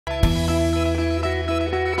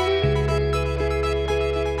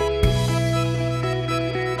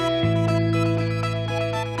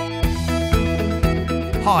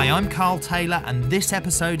Hi, I'm Karl Taylor and this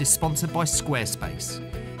episode is sponsored by Squarespace.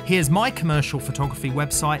 Here's my commercial photography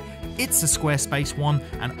website. It's a Squarespace one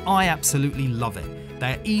and I absolutely love it.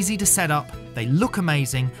 They're easy to set up, they look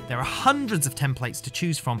amazing, there are hundreds of templates to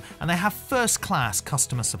choose from and they have first-class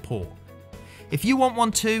customer support. If you want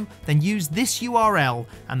one too, then use this URL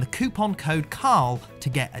and the coupon code KARL to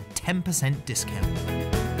get a 10% discount.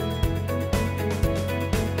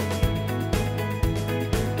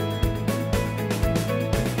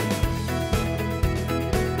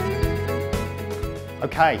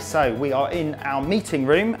 Okay, so we are in our meeting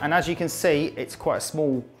room, and as you can see, it's quite a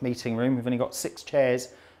small meeting room. We've only got 6 chairs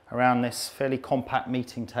around this fairly compact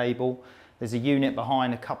meeting table. There's a unit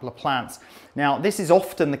behind, a couple of plants. Now, this is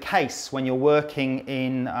often the case when you're working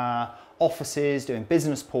in offices, doing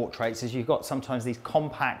business portraits, is you've got sometimes these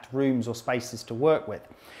compact rooms or spaces to work with.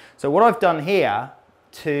 So what I've done here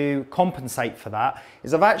to compensate for that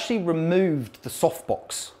is I've actually removed the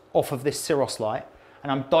softbox off of this Siros light,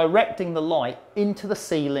 and I'm directing the light into the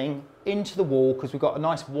ceiling, into the wall, because we've got a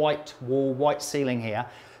nice white wall, white ceiling here,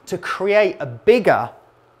 to create a bigger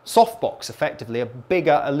softbox, effectively, a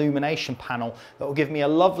bigger illumination panel that will give me a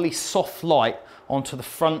lovely soft light onto the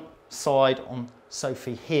front side on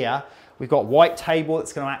Sophie here. We've got a white table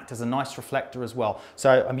that's going to act as a nice reflector as well.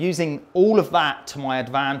 So I'm using all of that to my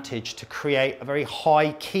advantage to create a very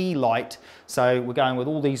high key light. So we're going with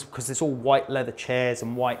all these, because it's all white leather chairs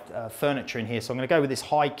and white furniture in here. So I'm going to go with this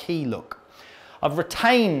high key look. I've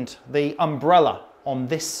retained the umbrella on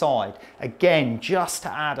this side, again, just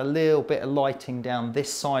to add a little bit of lighting down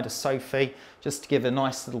this side of Sophie, just to give a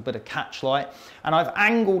nice little bit of catch light. And I've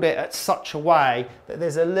angled it at such a way that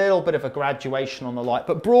there's a little bit of a graduation on the light,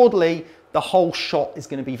 but broadly, the whole shot is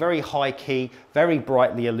going to be very high key, very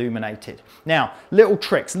brightly illuminated. Now, little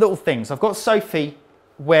tricks, little things. I've got Sophie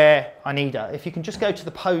where I need her. If you can just go to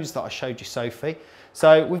the pose that I showed you, Sophie.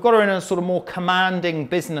 So we've got her in a sort of more commanding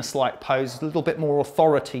business-like pose, a little bit more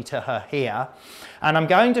authority to her here. And I'm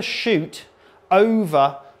going to shoot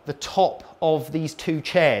over the top of these 2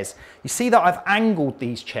 chairs. You see that I've angled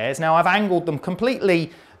these chairs. Now I've angled them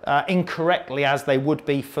completely incorrectly as they would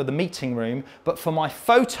be for the meeting room, but for my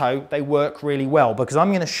photo they work really well because I'm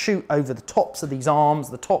going to shoot over the tops of these arms,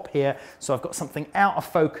 the top here, so I've got something out of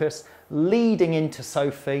focus leading into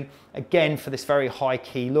Sophie, again for this very high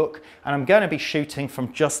key look, and I'm going to be shooting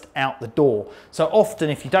from just out the door. So often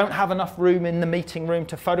if you don't have enough room in the meeting room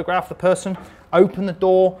to photograph the person, open the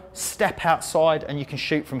door, step outside, and you can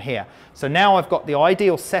shoot from here. So now I've got the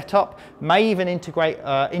ideal setup, may even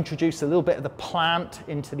introduce a little bit of the plant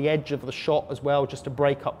into the edge of the shot as well, just to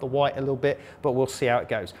break up the white a little bit, but we'll see how it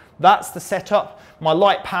goes. That's the setup. My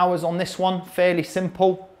light powers on this one, fairly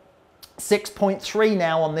simple. 6.3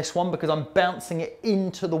 now on this one because I'm bouncing it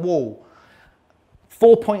into the wall.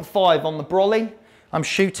 4.5 on the brolly. I'm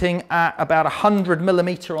shooting at about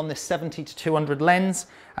 100mm on this 70 to 200 lens,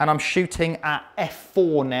 and I'm shooting at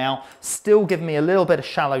f4 now, still giving me a little bit of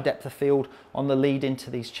shallow depth of field on the lead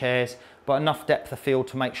into these chairs, but enough depth of field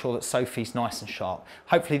to make sure that Sophie's nice and sharp.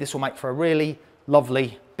 Hopefully this will make for a really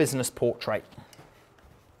lovely business portrait.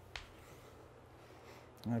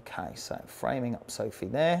 Okay, so framing up Sophie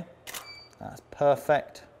there. That's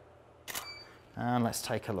perfect. And let's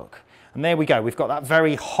take a look. And there we go. We've got that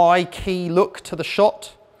very high key look to the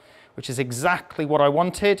shot, which is exactly what I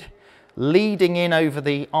wanted. Leading in over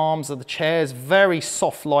the arms of the chairs, very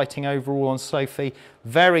soft lighting overall on Sophie,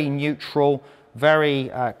 very neutral, very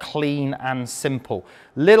clean and simple.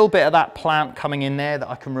 Little bit of that plant coming in there that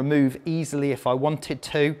I can remove easily if I wanted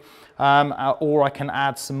to, or I can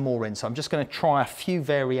add some more in. So I'm just going to try a few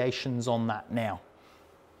variations on that now.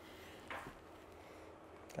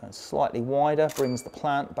 Going slightly wider, brings the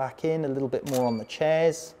plant back in, a little bit more on the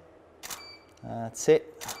chairs. That's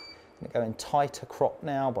it. I'm going to go in tighter crop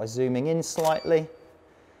now by zooming in slightly.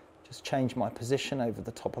 Just change my position over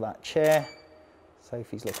the top of that chair.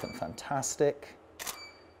 Sophie's looking fantastic.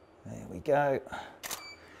 There we go.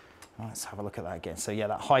 Let's have a look at that again. So yeah,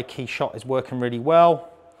 that high key shot is working really well.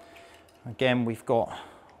 Again, we've got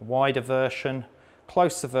a wider version,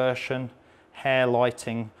 closer version, hair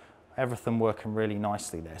lighting, everything working really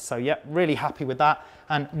nicely there. So yeah, really happy with that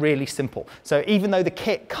and really simple. So even though the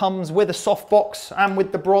kit comes with a softbox and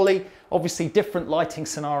with the brolly, obviously different lighting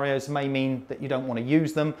scenarios may mean that you don't want to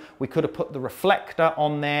use them. We could have put the reflector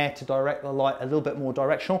on there to direct the light a little bit more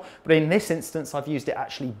directional, but in this instance I've used it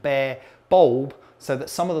actually bare bulb so that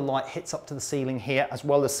some of the light hits up to the ceiling here as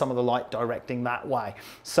well as some of the light directing that way.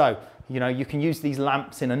 So, you know, you can use these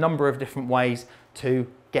lamps in a number of different ways to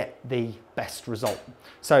get the best result.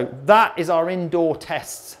 So that is our indoor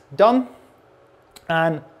tests done,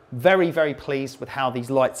 and very, very pleased with how these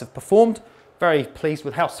lights have performed. very pleased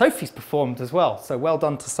with how Sophie's performed as well. So well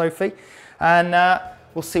done to Sophie. And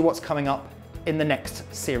we'll see what's coming up in the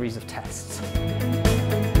next series of tests.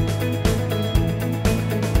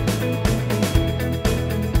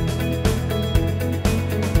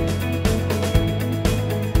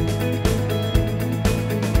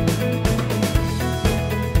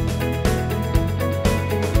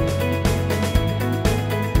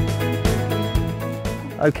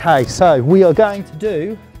 Okay, so we are going to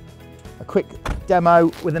do a quick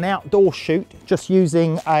demo with an outdoor shoot, just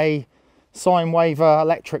using a sine waver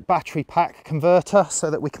electric battery pack converter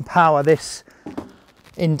so that we can power this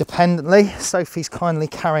independently. Sophie's kindly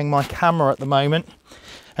carrying my camera at the moment,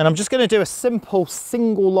 and I'm just going to do a simple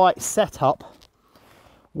single light setup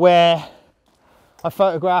where I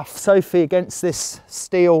photograph Sophie against this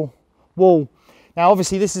steel wall. Now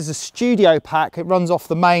obviously this is a studio pack, it runs off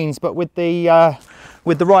the mains, but with the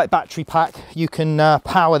right battery pack you can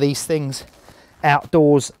power these things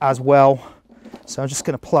outdoors as well. So I'm just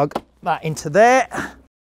going to plug that into there.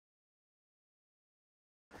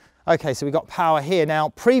 Okay, so we've got power here. Now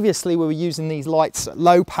previously we were using these lights at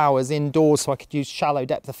low powers indoors so I could use shallow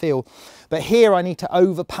depth of field, but here I need to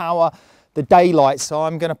overpower the daylight, so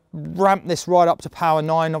I'm going to ramp this right up to power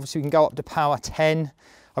 9. Obviously we can go up to power 10.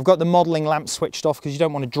 I've got the modelling lamp switched off because you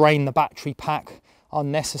don't want to drain the battery pack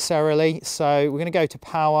unnecessarily. So we're going to go to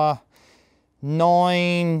power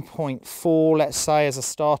 9.4, let's say, as a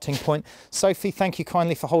starting point. Sophie, thank you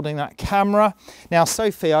kindly for holding that camera. Now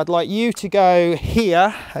Sophie, I'd like you to go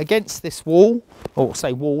here against this wall, or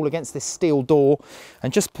say wall, against this steel door,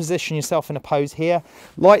 and just position yourself in a pose here.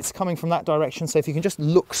 Lights coming from that direction, so if you can just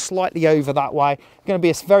look slightly over that way. It's going to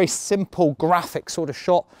be a very simple graphic sort of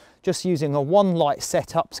shot, just using a one light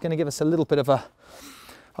setup. It's going to give us a little bit of a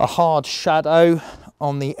hard shadow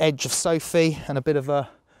on the edge of Sophie and a bit of a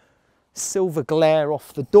silver glare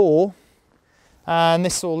off the door, and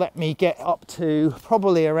this will let me get up to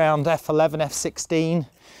probably around f11, f16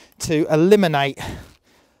 to eliminate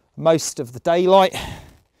most of the daylight.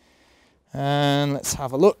 And let's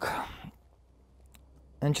have a look,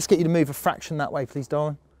 and just get you to move a fraction that way, please,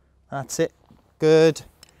 darling. That's it, good.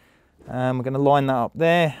 And we're going to line that up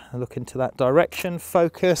there, look into that direction,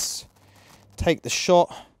 focus, take the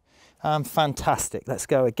shot, and fantastic. Let's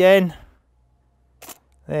go again.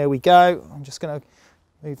 There we go. I'm just going to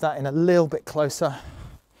move that in a little bit closer,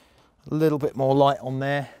 a little bit more light on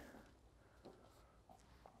there.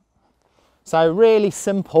 So really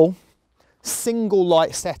simple, single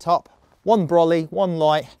light setup, one brolly, one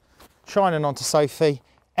light, shining onto Sophie,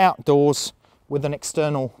 outdoors with an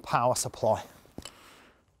external power supply.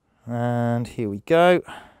 And here we go.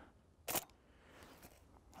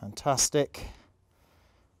 Fantastic.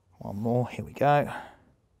 One more, here we go.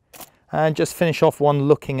 And just finish off one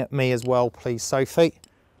looking at me as well, please, Sophie.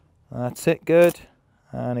 That's it, good.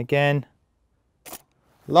 And again,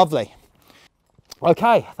 lovely.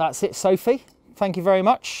 Okay, that's it, Sophie. Thank you very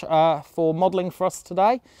much for modelling for us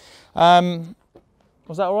today.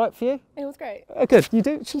 Was that all right for you? It was great. Good. You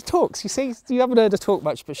do. She talks. You see, you haven't heard her talk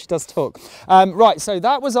much, but she does talk. Right. So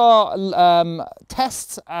that was our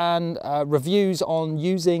tests and reviews on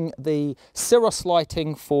using the Siros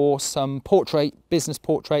lighting for some business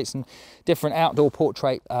portraits and different outdoor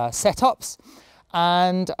portrait setups.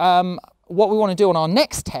 And what we want to do on our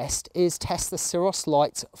next test is test the Siros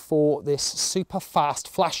lights for this super fast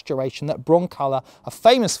flash duration that Broncolor are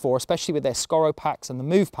famous for, especially with their Scoro packs and the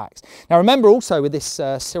Move packs. Now remember also with this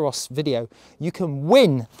Siros video, you can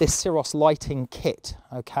win this Siros lighting kit,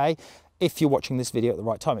 okay? If you're watching this video at the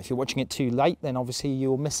right time. If you're watching it too late, then obviously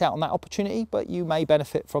you'll miss out on that opportunity, but you may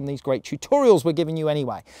benefit from these great tutorials we're giving you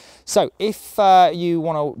anyway. So if you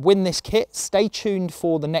want to win this kit, stay tuned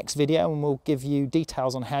for the next video and we'll give you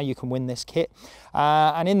details on how you can win this kit.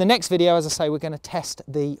 And in the next video, as I say, we're going to test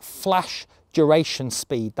the flash duration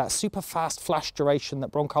speed, that super fast flash duration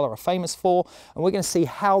that Broncolor are famous for, and we're going to see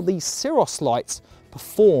how these Siros lights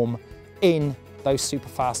perform in those super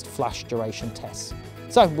fast flash duration tests.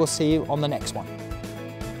 So we'll see you on the next one.